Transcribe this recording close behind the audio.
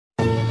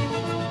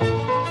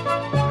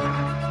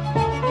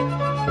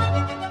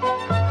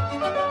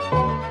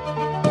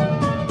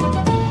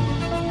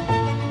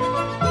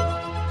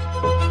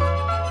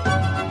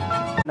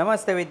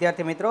નમસ્તે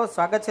વિદ્યાર્થી મિત્રો,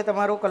 સ્વાગત છે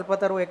તમારું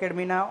કલ્પતરુ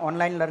એકેડમીના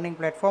ઓનલાઈન લર્નિંગ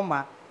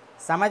પ્લેટફોર્મમાં.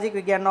 સામાજિક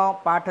વિજ્ઞાનનો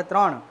પાઠ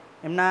 3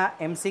 એમના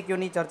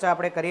એમસીક્યુની ચર્ચા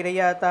આપણે કરી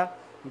રહ્યા હતા,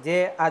 જે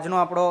આજનો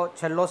આપણો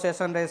છેલ્લો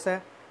સેશન રહેશે.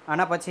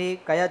 આના પછી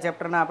કયા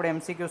ચેપ્ટરના આપણે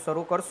એમસીક્યુ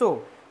શરૂ કરશું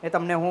એ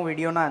તમને હું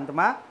વિડીયોના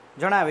અંતમાં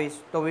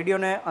જણાવીશ, તો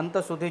વિડીયોને અંત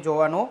સુધી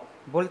જોવાનું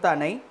ભૂલતા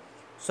નહીં.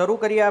 શરૂ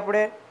કરીએ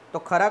આપણે તો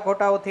ખરા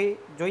ખોટાઓથી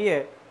જોઈએ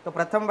તો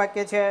પ્રથમ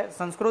વાક્ય છે,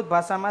 સંસ્કૃત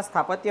ભાષામાં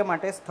સ્થાપત્ય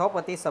માટે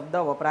સ્થપતિ શબ્દ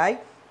વપરાય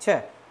છે.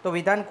 તો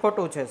વિધાન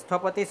ખોટું છે.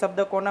 સ્થપતિ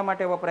શબ્દ કોના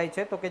માટે વપરાય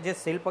છે? તો કે જે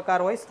શિલ્પકાર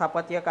હોય,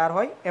 સ્થાપત્યકાર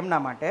હોય એમના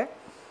માટે.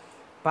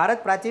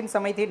 ભારત પ્રાચીન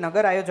સમયથી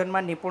નગર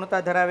આયોજનમાં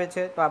નિપુણતા ધરાવે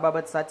છે. તો આ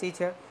બાબત સાચી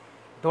છે.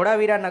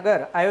 ધોળાવીરા નગર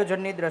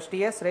આયોજનની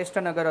દ્રષ્ટિએ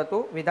શ્રેષ્ઠ નગર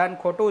હતું. વિધાન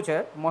ખોટું છે.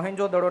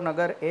 મોહેંજો-દડો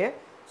નગર એ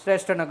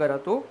શ્રેષ્ઠ નગર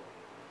હતું.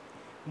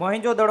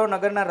 મોહેંજો-દડો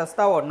નગરના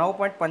રસ્તાઓ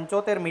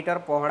 9.75 મીટર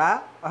પહોળા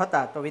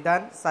હતા. તો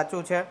વિધાન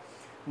સાચું છે.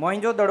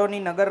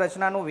 મોહેંજો-દડોની નગર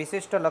રચનાનું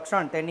વિશિષ્ટ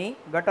લક્ષણ તેની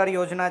ગટર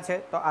યોજના છે.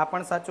 તો આ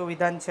પણ સાચું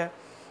વિધાન છે.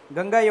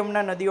 ગંગા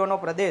યમુના નદીઓનો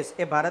પ્રદેશ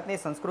એ ભારતની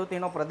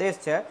સંસ્કૃતિનો પ્રદેશ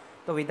છે.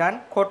 તો વિધાન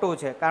ખોટું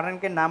છે, કારણ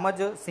કે નામ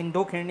જ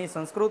સિંધુ ખીણની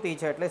સંસ્કૃતિ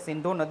છે, એટલે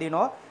સિંધુ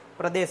નદીનો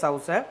પ્રદેશ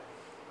આવશે.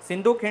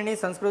 સિંધુ ખીણની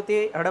સંસ્કૃતિ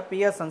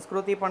હડપ્પીય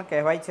સંસ્કૃતિ પણ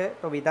કહેવાય છે.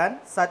 તો વિધાન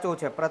સાચું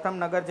છે. પ્રથમ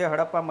નગર જે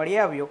હડપ્પા મળી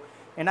આવ્યું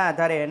એના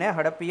આધારે એને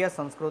હડપ્પીય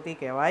સંસ્કૃતિ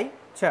કહેવાય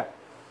છે.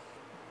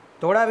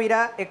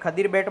 ધોળાવીરા એ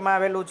ખદીર બેટમાં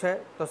આવેલું છે.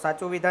 તો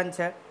સાચું વિધાન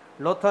છે.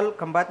 લોથલ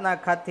ખંભાતના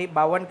અખાતથી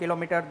 52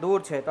 કિલોમીટર દૂર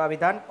છે. તો આ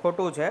વિધાન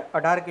ખોટું છે.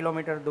 18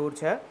 કિલોમીટર દૂર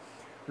છે.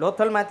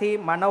 લોથલમાંથી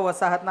માનવ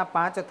વસાહતના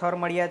 5 થર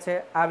મળ્યા છે.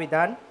 આ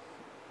વિધાન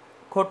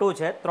ખોટું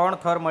છે. 3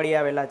 થર મળી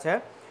આવેલા છે.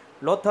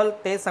 લોથલ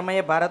તે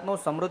સમયે ભારતનું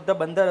સમૃદ્ધ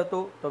બંદર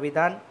હતું. તો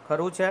વિધાન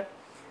ખરું છે.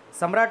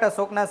 સમ્રાટ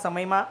અશોકના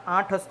સમયમાં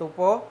 8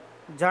 સ્તૂપો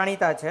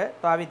જાણીતા છે.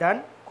 તો આ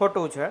વિધાન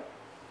ખોટું છે.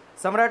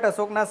 સમ્રાટ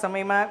અશોકના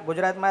સમયમાં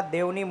ગુજરાતમાં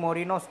દેવની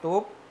મોરીનો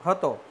સ્તૂપ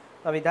હતો.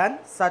 તો વિધાન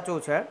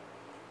સાચું છે.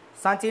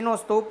 સાંચીનો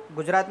સ્તૂપ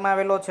ગુજરાતમાં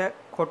આવેલો છે.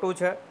 ખોટું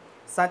છે.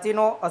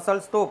 સાંચીનો અસલ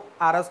સ્તૂપ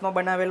આરસનો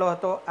બનાવેલો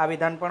હતો. આ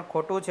વિધાન પણ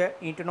ખોટું છે.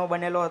 ઈંટનો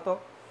બનેલો હતો.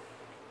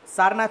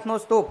 સારનાથનો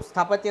સ્તૂપ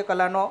સ્થાપત્ય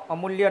કલાનો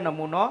અમૂલ્ય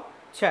નમૂનો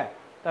છે.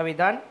 તો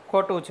વિધાન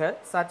ખોટું છે.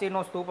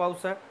 સાંચીનો સ્તૂપ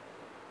આવશે.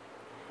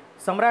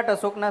 સમ્રાટ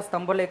અશોકના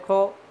સ્તંભલેખો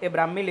એ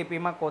બ્રાહ્મી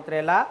લિપિમાં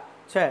કોતરેલા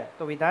છે.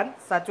 તો વિધાન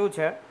સાચું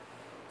છે.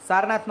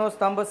 સારનાથનો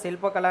સ્તંભ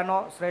શિલ્પકલાનો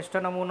શ્રેષ્ઠ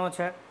નમૂનો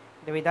છે.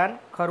 તે વિધાન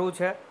ખરું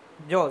છે.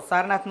 જો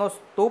સારનાથનો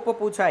સ્તૂપ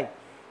પૂછાય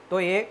તો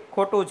એ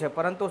ખોટું છે,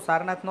 પરંતુ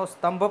સારનાથનો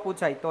સ્તંભ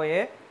પૂછાય તો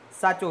એ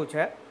સાચું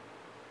છે.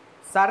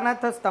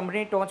 સારનાથ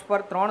સ્તંભની ટોચ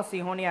પર 3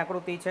 સિંહોની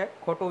આકૃતિ છે.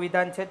 ખોટું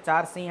વિધાન છે.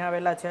 4 સિંહ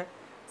આવેલા છે.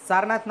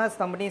 સારનાથના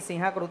સ્તંભની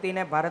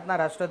સિંહાકૃતિને ભારતના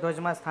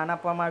રાષ્ટ્રધ્વજમાં સ્થાન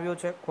આપવામાં આવ્યું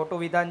છે. ખોટું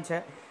વિધાન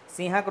છે.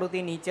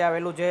 સિંહાકૃતિ નીચે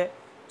આવેલું જે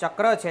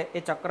ચક્ર છે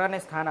એ ચક્રને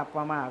સ્થાન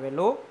આપવામાં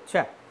આવેલું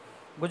છે.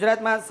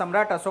 ગુજરાતમાં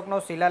સમ્રાટ અશોકનો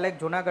શિલાલેખ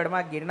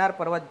જૂનાગઢમાં ગિરનાર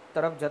પર્વત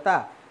તરફ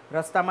જતા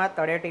રસ્તામાં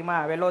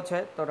તળેટીમાં આવેલો છે.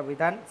 તો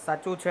વિધાન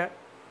સાચું છે.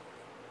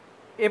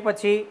 એ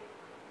પછી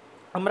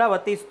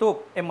અમરાવતી સ્તૂપ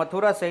એ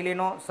મથુરા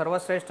શૈલીનો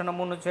સર્વશ્રેષ્ઠ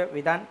નમૂનો છે.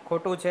 વિધાન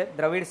ખોટું છે.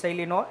 દ્રવિડ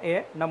શૈલીનો એ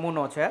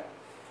નમૂનો છે.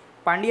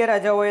 પાંડ્ય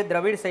રાજાઓએ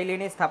દ્રવિડ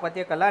શૈલીની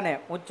સ્થાપત્ય કલાને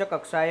ઉચ્ચ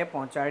કક્ષાએ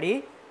પહોંચાડી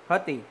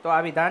હતી. તો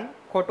આ વિધાન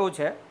ખોટું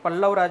છે.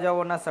 પલ્લવ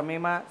રાજાઓના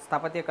સમયમાં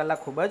સ્થાપત્ય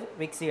કલા ખૂબ જ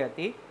વિકસી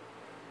હતી.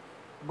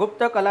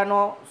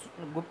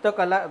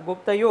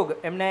 ગુપ્ત યુગ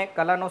એમને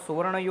કલાનો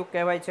સુવર્ણ યુગ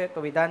કહેવાય છે.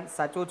 તો વિધાન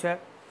સાચું છે.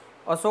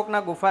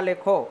 અશોકના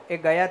ગુફાલેખો એ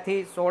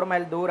ગયાથી 16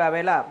 માઇલ દૂર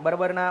આવેલા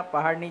બર્બરના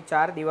પહાડની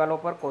 4 દિવાલો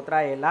પર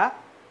કોતરાયેલા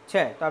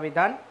છે. તો આ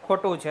વિધાન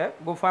ખોટું છે.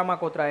 ગુફામાં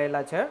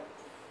કોતરાયેલા છે.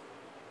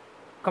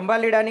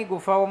 ખંભાલીડાની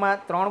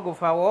ગુફાઓમાં 3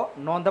 ગુફાઓ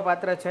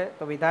નોંધપાત્ર છે.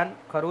 તો વિધાન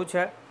ખરું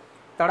છે.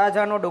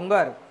 તળાજાનો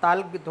ડુંગર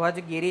તાલ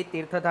ધ્વજગીરી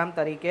તીર્થધામ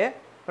તરીકે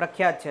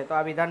પ્રખ્યાત છે. તો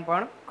આ વિધાન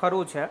પણ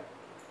ખરું છે.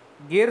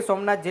 ગીર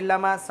સોમનાથ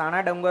જિલ્લામાં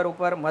સાણા ડુંગર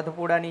ઉપર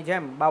મધપુડાની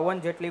જેમ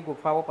 52 જેટલી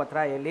ગુફાઓ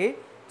પથરાયેલી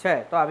છે.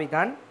 તો આ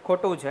વિધાન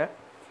ખોટું છે.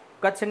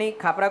 કચ્છની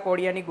ખાપરા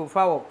કોડિયાની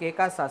ગુફાઓ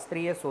કેકા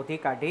શાસ્ત્રીએ શોધી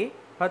કાઢી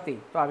હતી.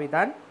 તો આ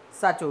વિધાન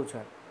સાચું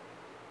છે.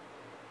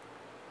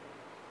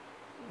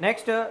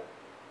 નેક્સ્ટ,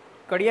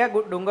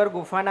 કડિયા ડુંગર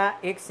ગુફાના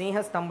એક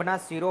સિંહ સ્તંભના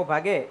શિરો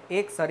ભાગે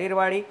એક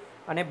શરીરવાળી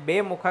અને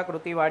 2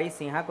 મુખાકૃતિવાળી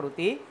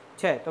સિંહાકૃતિ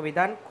છે. તો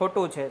વિધાન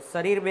ખોટું છે.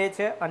 શરીર 2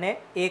 છે અને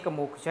 1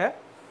 મુખ છે.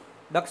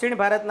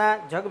 દક્ષિણ ભારતના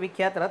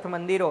જગવિખ્યાત રથ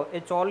મંદિરો એ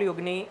ચોલ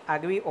યુગની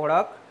આગવી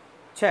ઓળખ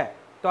છે.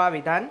 તો આ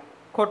વિધાન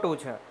ખોટું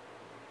છે.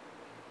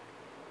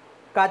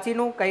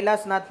 કાંચીનું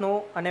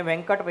કૈલાસનાથનું અને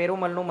વેંકટ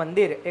પેરુમલનું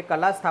મંદિર એ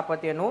કલા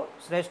સ્થાપત્યનું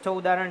શ્રેષ્ઠ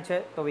ઉદાહરણ છે.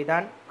 તો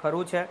વિધાન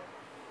ખરું છે.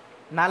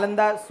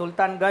 નાલંદા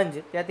સુલતાનગંજ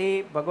ત્યાંથી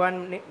ભગવાન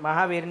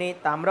મહાવીરની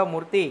તામ્ર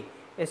મૂર્તિ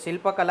એ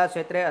શિલ્પકલા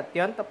ક્ષેત્રે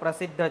અત્યંત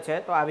પ્રસિદ્ધ છે.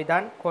 તો આ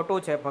વિધાન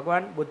ખોટું છે.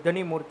 ભગવાન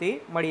બુદ્ધની મૂર્તિ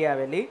મળી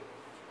આવેલી.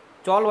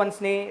 ચોલ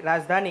વંશની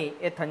રાજધાની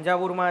એ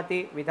થંજાવુરમાં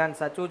હતી. વિધાન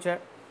સાચું છે.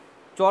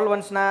 ચોલ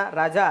વંશના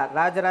રાજા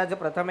રાજરાજ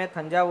પ્રથમે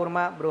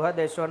થંજાવુરમાં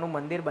બૃહદેશ્વરનું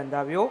મંદિર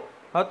બંધાવ્યું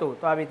હતું.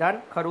 તો આ વિધાન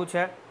ખરું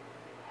છે.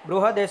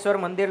 બૃહદેશ્વર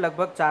મંદિર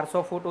લગભગ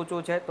 400 ફૂટ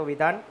ઊંચું છે. તો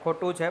વિધાન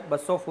ખોટું છે.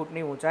 200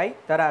 ફૂટની ઊંચાઈ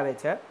ધરાવે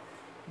છે.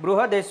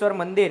 બૃહદેશ્વર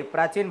મંદિર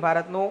પ્રાચીન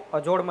ભારતનું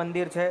અજોડ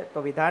મંદિર છે. તો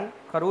વિધાન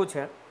ખરું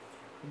છે.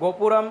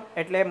 ગોપુરમ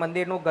એટલે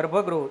મંદિરનું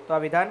ગર્ભગૃહ. તો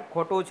આ વિધાન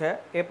ખોટું છે.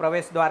 એ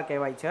પ્રવેશદ્વાર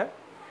કહેવાય છે.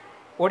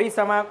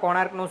 ઓડિશામાં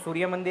કોણાર્કનું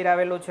સૂર્ય મંદિર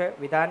આવેલું છે,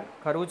 વિધાન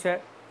ખરું છે.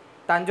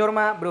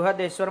 તાંજોરમાં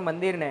બૃહદેશ્વર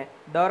મંદિરને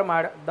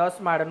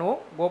 10 માળનું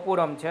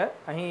ગોપુરમ છે,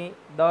 અહીં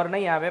દર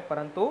નહીં આવે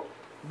પરંતુ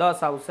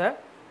 10 આવશે,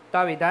 તો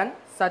આ વિધાન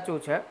સાચું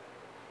છે.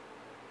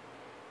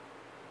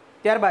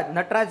 ત્યારબાદ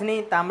નટરાજની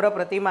તામ્ર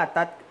પ્રતિમા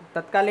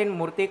તત્કાલીન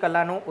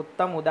મૂર્તિકલાનું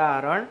ઉત્તમ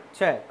ઉદાહરણ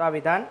છે, તો આ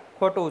વિધાન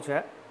ખોટું છે.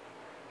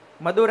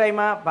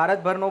 મદુરાઈમાં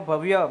ભારતભરનું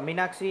ભવ્ય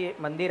મીનાક્ષી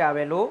મંદિર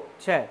આવેલું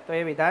છે, તો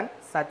એ વિધાન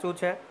સાચું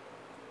છે.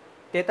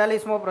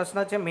 43મો પ્રશ્ન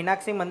છે,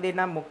 મીનાક્ષી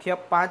મંદિરના મુખ્ય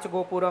 5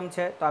 ગોપુરમ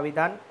છે, તો આ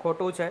વિધાન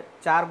ખોટું છે.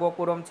 4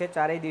 ગોપુરમ છે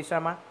ચારેય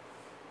દિશામાં.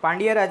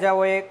 પાંડ્ય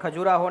રાજાઓએ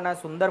ખજુરાહોના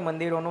સુંદર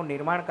મંદિરોનું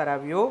નિર્માણ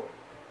કરાવ્યું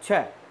છે,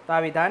 તો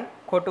આ વિધાન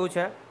ખોટું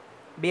છે.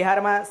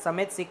 બિહારમાં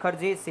સમેત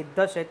શિખરજી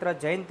સિદ્ધ ક્ષેત્ર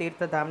જૈન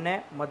તીર્થધામને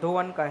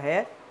મધુવન કહે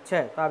છે,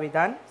 તો આ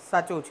વિધાન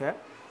સાચું છે.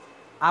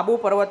 આબુ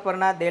પર્વત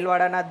પરના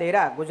દેલવાડાના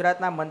દેરા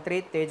ગુજરાતના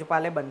મંત્રી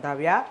તેજપાલે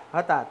બંધાવ્યા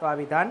હતા, તો આ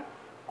વિધાન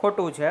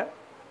ખોટું છે.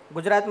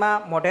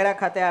 ગુજરાતમાં મોઢેરા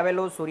ખાતે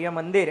આવેલું સૂર્ય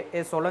મંદિર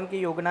એ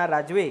સોલંકી યુગના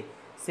રાજવી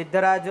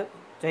સિદ્ધરાજ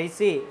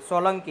જયસિંહ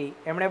સોલંકી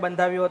એમણે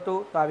બંધાવ્યું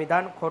હતું, તો આ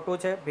વિધાન ખોટું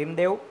છે.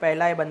 ભીમદેવ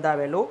પહેલાંએ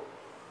બંધાવેલું.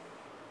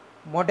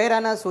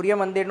 મોઢેરાના સૂર્ય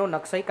મંદિરનું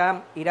નકશીકામ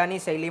ઈરાની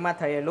શૈલીમાં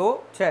થયેલું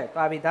છે, તો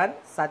આ વિધાન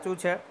સાચું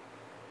છે.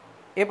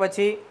 એ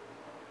પછી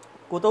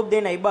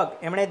કુતુબુદ્દીન ઐબક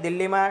એમણે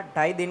દિલ્હીમાં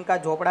ઢાઈ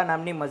દિનકા ઝોપડા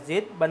નામની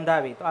મસ્જિદ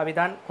બંધાવી, તો આ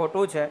વિધાન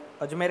ખોટું છે.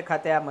 અજમેર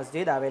ખાતે આ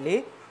મસ્જિદ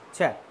આવેલી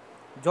છે.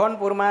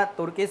 જોનપુરમાં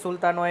તુર્કી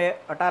સુલતાનોએ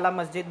અટાલા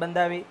મસ્જિદ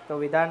બંધાવી, તો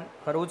વિધાન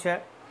ખરું છે.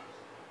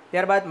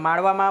 ત્યારબાદ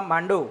માળવામાં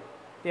માંડુ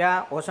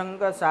ત્યાં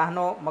હોશંગ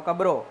શાહનો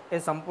મકબરો એ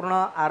સંપૂર્ણ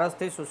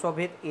આરસથી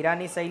સુશોભિત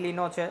ઈરાની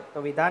શૈલીનો છે,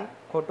 તો વિધાન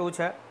ખોટું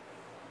છે.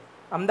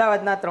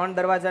 અમદાવાદના 3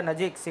 દરવાજા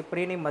નજીક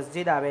સિપ્રીની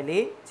મસ્જિદ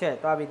આવેલી છે,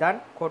 તો આ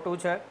વિધાન ખોટું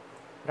છે.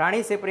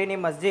 રાણી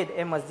સિપ્રીની મસ્જિદ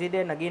એ મસ્જિદે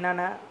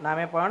નગીનાના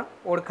નામે પણ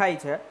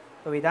ઓળખાય છે,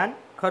 તો વિધાન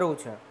ખરું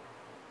છે.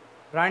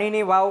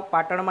 રાણીની વાવ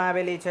પાટણમાં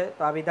આવેલી છે,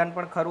 તો આ વિધાન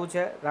પણ ખરું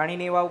છે.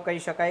 રાણીની વાવ કહી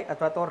શકાય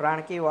અથવા તો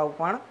રાણકી વાવ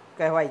પણ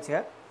કહેવાય છે.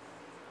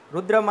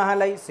 રુદ્ર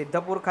મહાલય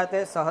સિદ્ધપુર ખાતે,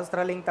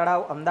 સહસ્ત્રલિંગ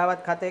તળાવ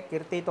અમદાવાદ ખાતે,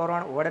 કીર્તિ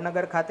તોરણ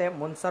વડનગર ખાતે,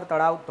 મુનસર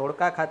તળાવ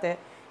ધોળકા ખાતે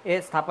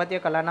એ સ્થાપત્ય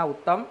કલાના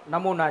ઉત્તમ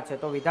નમૂના છે,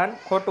 તો વિધાન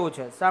ખોટું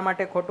છે. શા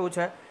માટે ખોટું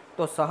છે?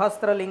 તો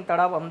સહસ્ત્રલિંગ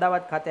તળાવ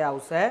અમદાવાદ ખાતે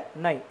આવશે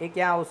નહીં, એ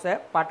ક્યાં આવશે?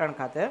 પાટણ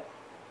ખાતે.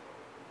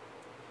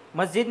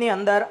 મસ્જિદની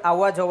અંદર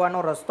આવવા જવાનો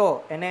રસ્તો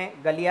એને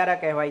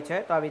ગલિયારા કહેવાય છે,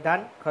 તો આ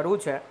વિધાન ખરું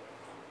છે.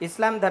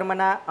 ઇસ્લામ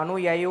ધર્મના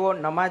અનુયાયીઓ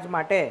નમાઝ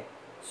માટે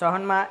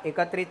સહનમાં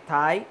એકત્રિત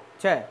થાય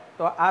છે,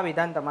 તો આ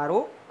વિધાન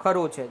તમારું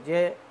ખરું છે. જે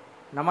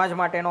નમાઝ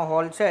માટેનો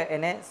હોલ છે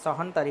એને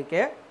સહન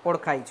તરીકે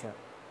ઓળખાય છે.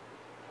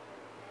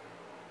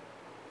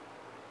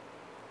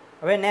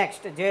 હવે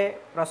નેક્સ્ટ જે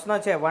પ્રશ્ન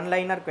છે વન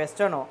લાઇનર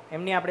ક્વેશ્ચનો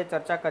એમની આપણે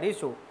ચર્ચા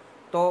કરીશું.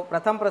 તો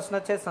પ્રથમ પ્રશ્ન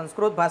છે,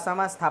 સંસ્કૃત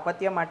ભાષામાં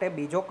સ્થાપત્ય માટે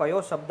બીજો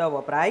કયો શબ્દ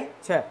વપરાય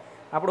છે?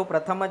 આપણું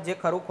પ્રથમ જ જે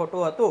ખરું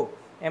ખોટું હતું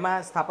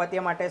એમાં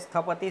સ્થાપત્ય માટે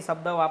સ્થપતિ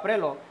શબ્દ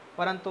વાપરેલો,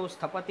 પરંતુ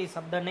સ્થપતિ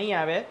શબ્દ નહીં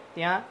આવે,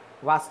 ત્યાં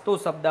વાસ્તુ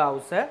શબ્દ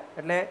આવશે.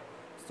 એટલે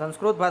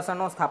સંસ્કૃત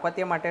ભાષાનો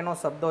સ્થાપત્ય માટેનો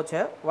શબ્દો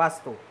છે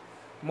વાસ્તુ.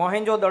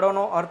 મોહેંજો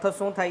દડોનો અર્થ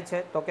શું થાય છે?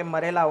 તો કે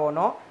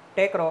મરેલાઓનો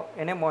ટેકરો,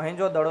 એને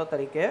મોહેંજો દડો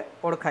તરીકે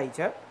ઓળખાય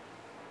છે.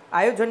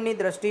 આયોજનની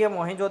દ્રષ્ટિએ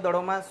મોહેંજો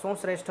દડોમાં શું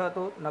શ્રેષ્ઠ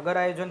હતું? નગર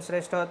આયોજન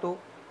શ્રેષ્ઠ હતું.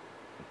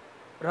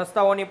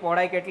 રસ્તાઓની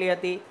પહોળાઈ કેટલી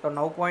હતી? તો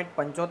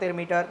 9.75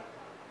 મીટર.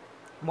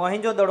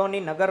 મોહેંજો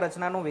દડોની નગર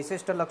રચનાનું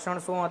વિશિષ્ટ લક્ષણ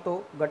શું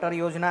હતું? ગટર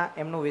યોજના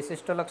એમનું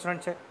વિશિષ્ટ લક્ષણ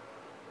છે.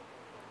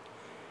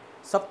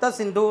 સપ્ત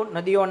સિંધુ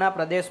નદીઓના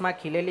પ્રદેશમાં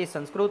ખીલેલી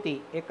સંસ્કૃતિ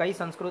એ કઈ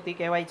સંસ્કૃતિ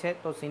કહેવાય છે?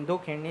 તો સિંધુ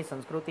ખીણની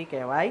સંસ્કૃતિ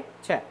કહેવાય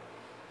છે.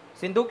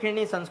 સિંધુ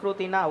ખીણની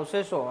સંસ્કૃતિના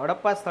અવશેષો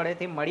હડપ્પા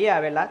સ્થળેથી મળી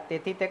આવેલા,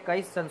 તેથી તે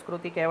કઈ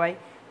સંસ્કૃતિ કહેવાય?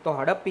 તો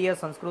હડપ્પીય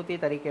સંસ્કૃતિ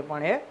તરીકે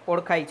પણ એ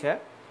ઓળખાય છે.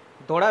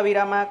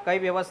 ધોળાવીરામાં કઈ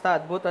વ્યવસ્થા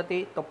અદ્ભુત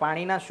હતી? તો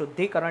પાણીના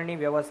શુદ્ધિકરણની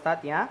વ્યવસ્થા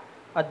ત્યાં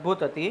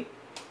અદ્ભુત હતી.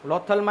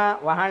 લોથલમાં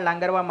વહાણ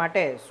લાંગરવા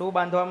માટે શું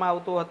બાંધવામાં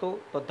આવતું હતું?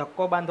 તો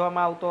ધક્કો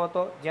બાંધવામાં આવતો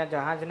હતો, જ્યાં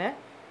જહાજને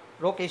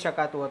રોકી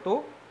શકાતું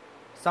હતું.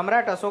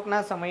 સમ્રાટ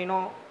અશોકના સમયનો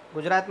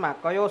ગુજરાતમાં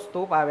કયો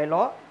સ્તૂપ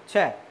આવેલો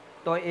છે?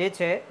 તો એ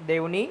છે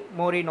દેવની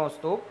મોરીનો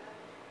સ્તૂપ.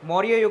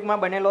 મૌર્ય યુગમાં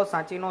બનેલો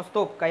સાંચીનો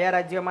સ્તૂપ કયા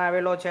રાજ્યમાં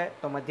આવેલો છે?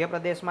 તો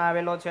મધ્યપ્રદેશમાં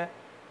આવેલો છે.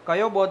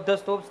 કયો બૌદ્ધ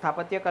સ્તૂપ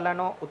સ્થાપત્ય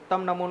કલાનો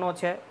ઉત્તમ નમૂનો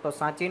છે? તો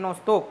સાંચીનો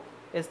સ્તૂપ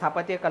એ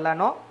સ્થાપત્ય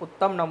કલાનો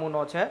ઉત્તમ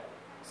નમૂનો છે.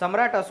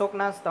 સમ્રાટ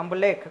અશોકના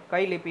સ્તંભલેખ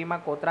કઈ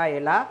લિપિમાં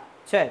કોતરાયેલા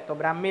છે? તો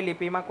બ્રાહ્મી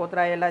લિપિમાં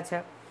કોતરાયેલા છે.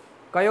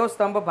 કયો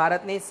સ્તંભ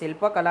ભારતની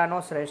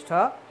શિલ્પકલાનો શ્રેષ્ઠ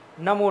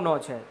નમૂનો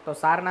છે? તો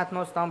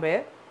સારનાથનો સ્તંભ એ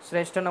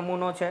શ્રેષ્ઠ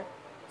નમૂનો છે.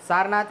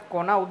 સારનાથ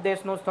કોના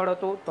ઉદ્દેશનું સ્થળ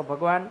હતું? તો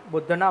ભગવાન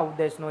બુદ્ધના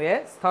ઉદ્દેશનું એ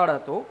સ્થળ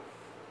હતું.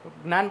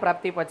 જ્ઞાન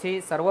પ્રાપ્તિ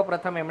પછી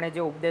સર્વપ્રથમ એમણે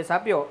જે ઉપદેશ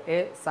આપ્યો એ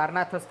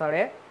સારનાથ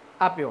સ્થળે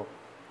આપ્યો,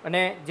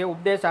 અને જે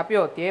ઉપદેશ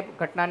આપ્યો તે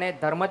ઘટનાને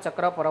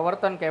ધર્મચક્ર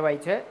પ્રવર્તન કહેવાય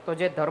છે. તો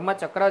જે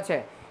ધર્મચક્ર છે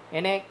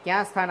એને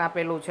ક્યાં સ્થાન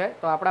આપેલું છે?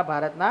 તો આપણા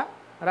ભારતના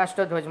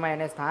રાષ્ટ્રધ્વજમાં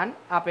એને સ્થાન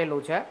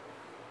આપેલું છે.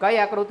 કઈ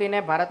આકૃતિને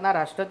ભારતના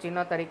રાષ્ટ્રચિહ્ન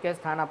તરીકે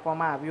સ્થાન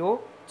આપવામાં આવ્યું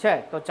છે?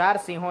 તો 4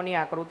 સિંહોની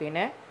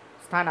આકૃતિને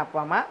સ્થાન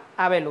આપવામાં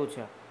આવેલું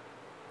છે.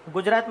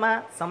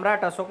 ગુજરાતમાં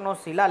સમ્રાટ અશોકનો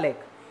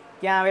શિલાલેખ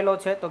ક્યાં આવેલો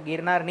છે? તો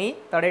ગિરનારની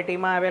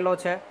તળેટીમાં આવેલો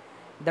છે.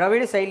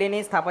 દ્રવિડ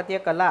શૈલીની સ્થાપત્ય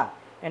કલા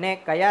એને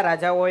કયા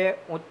રાજાઓએ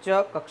ઉચ્ચ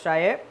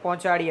કક્ષાએ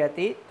પહોંચાડી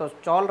હતી? તો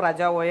ચોલ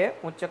રાજાઓએ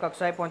ઉચ્ચ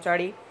કક્ષાએ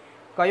પહોંચાડી.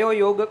 કયો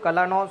યુગ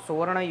કલાનો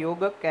સુવર્ણ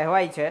યુગ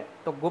કહેવાય છે?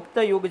 તો ગુપ્ત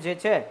યુગ જે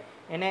છે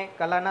એને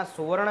કલાના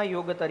સુવર્ણ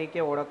યુગ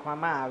તરીકે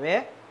ઓળખવામાં આવે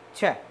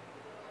છે.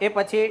 એ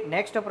પછી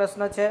નેક્સ્ટ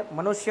પ્રશ્ન છે,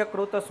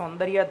 મનુષ્યકૃત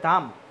સૌંદર્ય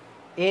ધામ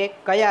એ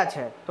કયા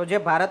છે? તો જે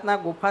ભારતના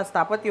ગુફા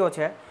સ્થાપત્યો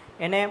છે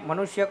એને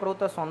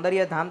મનુષ્યકૃત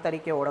સૌંદર્ય ધામ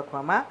તરીકે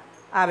ઓળખવામાં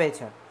આવે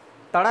છે.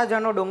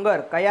 તળાજાનો ડુંગર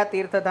કયા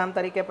તીર્થધામ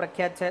તરીકે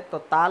પ્રખ્યાત છે? તો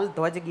તાલ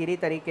ધ્વજગીરી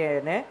તરીકે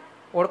એને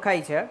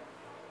ઓળખાય છે.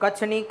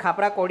 કચ્છની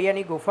ખાપરા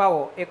કોડિયાની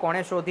ગુફાઓ એ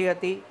કોણે શોધી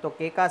હતી? તો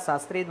કેકા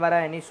શાસ્ત્રી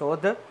દ્વારા એની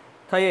શોધ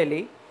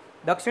થયેલી.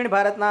 દક્ષિણ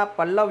ભારતના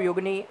પલ્લવ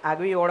યુગની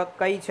આગવી ઓળખ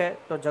કઈ છે?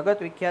 તો જગત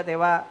વિખ્યાત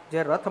એવા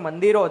જે રથ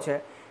મંદિરો છે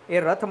એ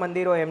રથ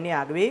મંદિરો એમની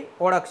આગવી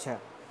ઓળખ છે.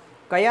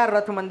 કયા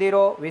રથ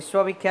મંદિરો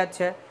વિશ્વવિખ્યાત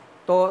છે?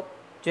 તો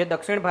જે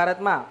દક્ષિણ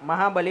ભારતમાં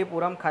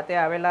મહાબલીપુરમ ખાતે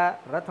આવેલા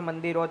રથ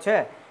મંદિરો છે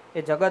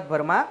એ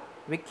જગતભરમાં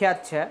વિખ્યાત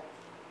છે.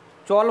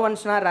 ચોલ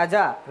વંશના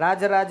રાજા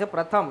રાજરાજ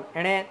પ્રથમ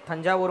એણે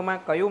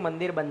થંજાવુરમાં કયું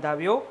મંદિર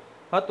બંધાવ્યું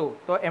હતું?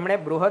 તો એમણે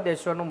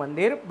બૃહદેશ્વરનું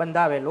મંદિર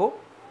બંધાવેલું.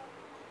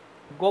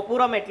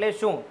 ગોપુરમ એટલે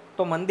શું?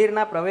 તો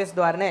મંદિરના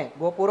પ્રવેશદ્વારને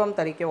ગોપુરમ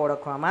તરીકે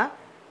ઓળખવામાં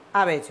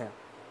આવે છે.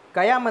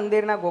 કયા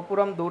મંદિરના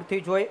ગોપુરમ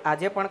દૂરથી જોઈ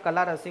આજે પણ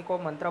કલા રસિકો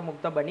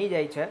મંત્રમુગ્ધ બની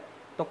જાય છે?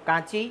 તો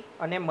કાંચી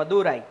અને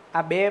મદુરાઈ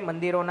આ બે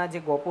મંદિરોના જે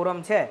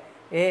ગોપુરમ છે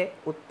એ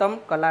ઉત્તમ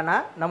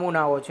કલાના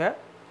નમૂનાઓ છે.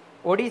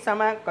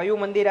 ઓડિશામાં કયું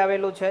મંદિર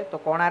આવેલું છે? તો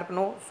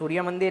કોણાર્કનું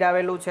સૂર્ય મંદિર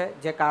આવેલું છે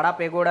જે કાળા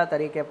પેગોડા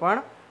તરીકે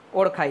પણ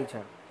ઓળખાય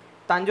છે.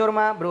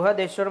 તાંજોરમાં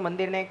બૃહદેશ્વર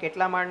મંદિરને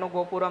કેટલા માળનું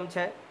ગોપુરમ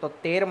છે? તો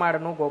 13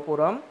 માળનું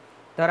ગોપુરમ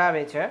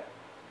ધરાવે છે.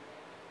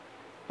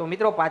 તો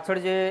મિત્રો પાછળ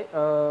જે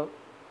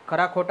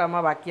ખરા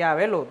ખોટામાં વાક્ય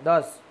આવેલું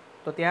 10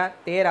 તો ત્યાં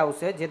 13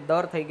 આવશે, જે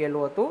દર થઈ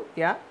ગયેલું હતું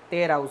ત્યાં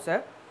 13 આવશે.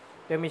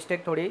 તો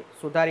મિસ્ટેક થોડી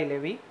સુધારી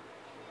લેવી.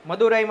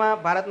 મદુરાઈમાં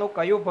ભારતનું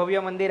કયું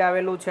ભવ્ય મંદિર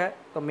આવેલું છે?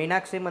 તો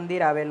મીનાક્ષી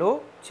મંદિર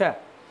આવેલું છે.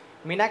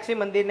 મીનાક્ષી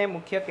મંદિરને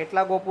મુખ્ય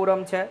કેટલા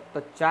ગોપુરમ છે? તો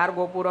 4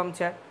 ગોપુરમ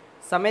છે.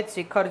 સમેત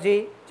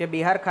શિખરજી જે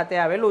બિહાર ખાતે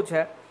આવેલું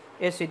છે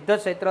એ સિદ્ધ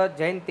ક્ષેત્ર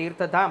જૈન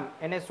તીર્થધામ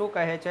એને શું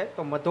કહે છે?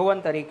 તો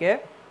મધુવન તરીકે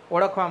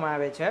ઓળખવામાં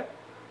આવે છે.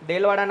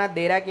 દેલવાડાના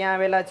દેરા ક્યાં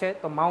આવેલા છે?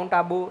 તો માઉન્ટ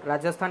આબુ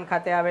રાજસ્થાન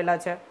ખાતે આવેલા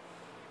છે.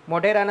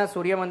 મોઢેરાના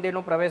સૂર્ય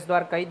મંદિરનું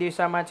પ્રવેશદ્વાર કઈ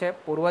દિશામાં છે?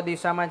 પૂર્વ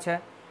દિશામાં છે.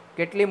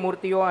 કેટલી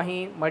મૂર્તિઓ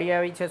અહીં મળી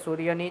આવી છે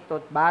સૂર્યની? તો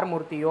 12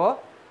 મૂર્તિઓ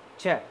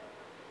છે.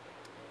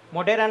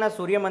 મોઢેરાના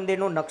સૂર્ય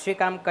મંદિરનું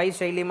નકશીકામ કઈ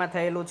શૈલીમાં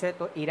થયેલું છે?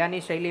 તો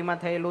ઈરાની શૈલીમાં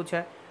થયેલું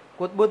છે.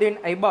 કુતબુદ્દીન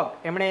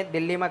ઐબક એમણે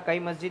દિલ્હીમાં કઈ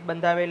મસ્જિદ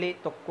બંધાવેલી?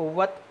 તો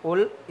કુવ્વત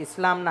ઉલ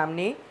ઇસ્લામ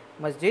નામની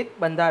મસ્જિદ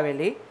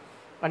બંધાવેલી.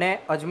 અને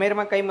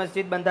અજમેરમાં કઈ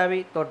મસ્જિદ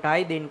બંધાવી? તો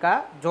ઢાઈ દિનકા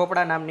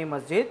ઝોપડા નામની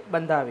મસ્જિદ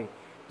બંધાવી.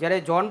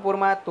 જ્યારે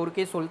જોનપુરમાં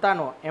તુર્કી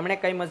સુલતાનો એમણે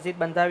કઈ મસ્જિદ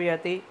બંધાવી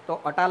હતી? તો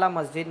અટાલા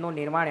મસ્જિદનું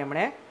નિર્માણ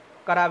એમણે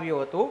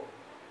કરાવ્યું હતું.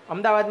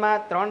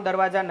 અમદાવાદમાં 3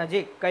 દરવાજા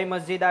નજીક કઈ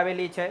મસ્જિદ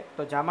આવેલી છે?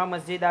 તો જામા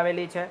મસ્જિદ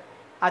આવેલી છે.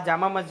 આ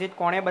જામા મસ્જિદ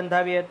કોણે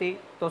બંધાવી હતી?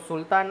 તો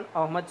સુલતાન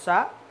અહમદ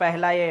શાહ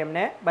પહેલાએ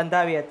એમને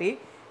બંધાવી હતી,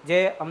 જે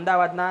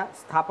અમદાવાદના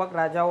સ્થાપક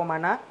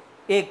રાજાઓમાંના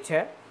એક છે.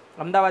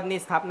 અમદાવાદની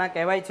સ્થાપના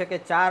કહેવાય છે કે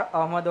 4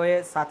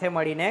 અહમદોએ સાથે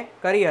મળીને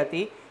કરી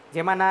હતી,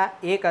 જેમાંના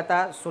એક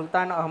હતા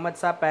સુલતાન અહમદ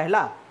શાહ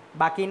પહેલા.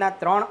 બાકીના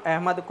 3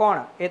 અહેમદ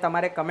કોણ એ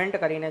તમારે કમેન્ટ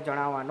કરીને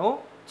જણાવવાનું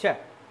છે.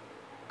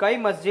 કઈ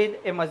મસ્જિદ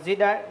એ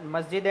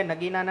મસ્જિદે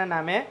નગીનાના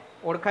નામે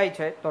ઓળખાય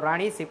છે? તો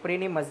રાણી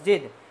સિપ્રીની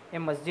મસ્જિદ એ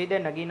મસ્જિદે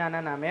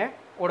નગીનાના નામે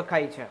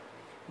ઓળખાય છે.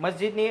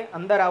 મસ્જિદની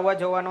અંદર આવવા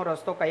જવાનો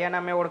રસ્તો કયા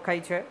નામે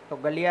ઓળખાય છે? તો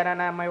ગલિયારા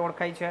નામે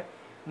ઓળખાય છે.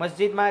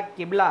 મસ્જિદમાં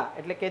કિબલા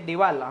એટલે કે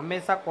દિવાલ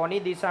હંમેશા કોની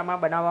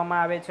દિશામાં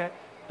બનાવવામાં આવે છે?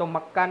 તો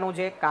મક્કાનું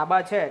જે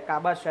કાબા છે,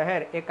 કાબા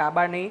શહેર, એ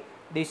કાબાની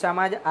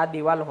દિશામાં જ આ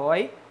દિવાલ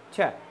હોય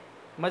છે.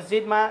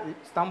 મસ્જિદમાં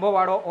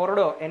સ્તંભોવાળો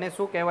ઓરડો એને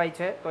શું કહેવાય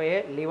છે? તો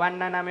એ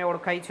લીવાનના નામે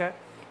ઓળખાય છે.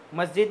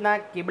 મસ્જિદના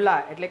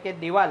કિબલા એટલે કે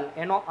દિવાલ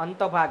એનો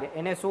અંતભાગ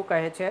એને શું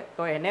કહે છે?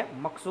 તો એને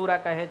મકસૂરા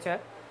કહે છે.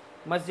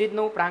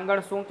 મસ્જિદનું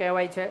પ્રાંગણ શું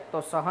કહેવાય છે?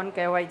 તો સહન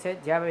કહેવાય છે,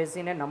 જ્યાં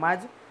બેસીને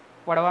નમાજ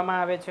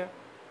પઢવામાં આવે છે.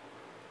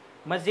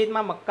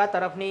 મસ્જિદમાં મક્કા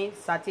તરફની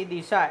સાચી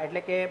દિશા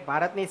એટલે કે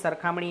ભારતની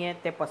સરખામણીએ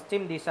તે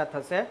પશ્ચિમ દિશા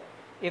થશે.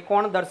 એ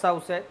કોણ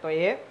દર્શાવશે? તો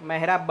એ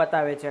મહેરાબ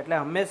બતાવે છે. એટલે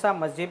હંમેશા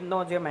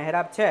મસ્જિદનો જે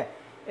મહેરાબ છે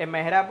એ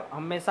મહેરાબ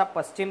હંમેશા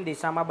પશ્ચિમ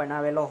દિશામાં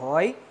બનાવેલો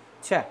હોય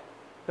છે.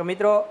 તો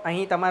મિત્રો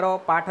અહીં તમારો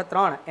પાઠ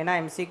 3 એના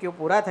MCQ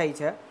પૂરા થઈ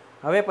છે.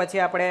 હવે પછી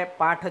આપણે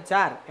પાઠ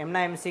 4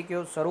 એમના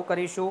MCQ શરૂ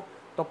કરીશું.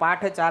 તો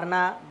પાઠ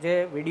 4ના જે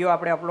વિડીયો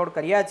આપણે અપલોડ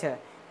કર્યા છે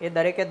એ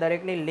દરેકે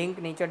દરેકની લિંક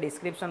નીચે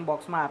ડિસ્ક્રિપ્શન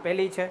બોક્સમાં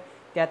આપેલી છે,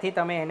 ત્યાંથી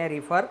તમે એને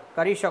રિફર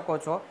કરી શકો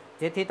છો,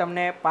 જેથી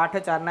તમને પાઠ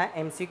 4ના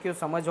MCQ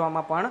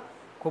સમજવામાં પણ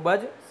ખૂબ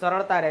જ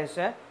સરળતા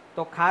રહેશે.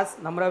 તો ખાસ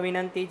નમ્ર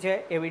વિનંતી છે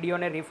એ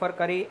વિડીયોને રિફર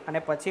કરી અને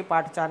પછી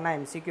પાઠ 4ના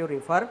MCQ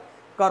રિફર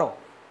કરો.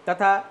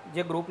 તથા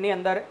જે ગ્રુપની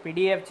અંદર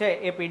PDF છે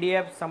એ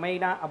PDF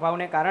સમયના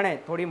અભાવને કારણે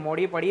થોડી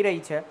મોડી પડી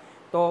રહી છે,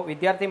 તો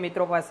વિદ્યાર્થી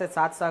મિત્રો પાસે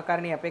સાથ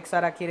સહકારની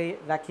અપેક્ષા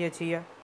રાખીએ છીએ.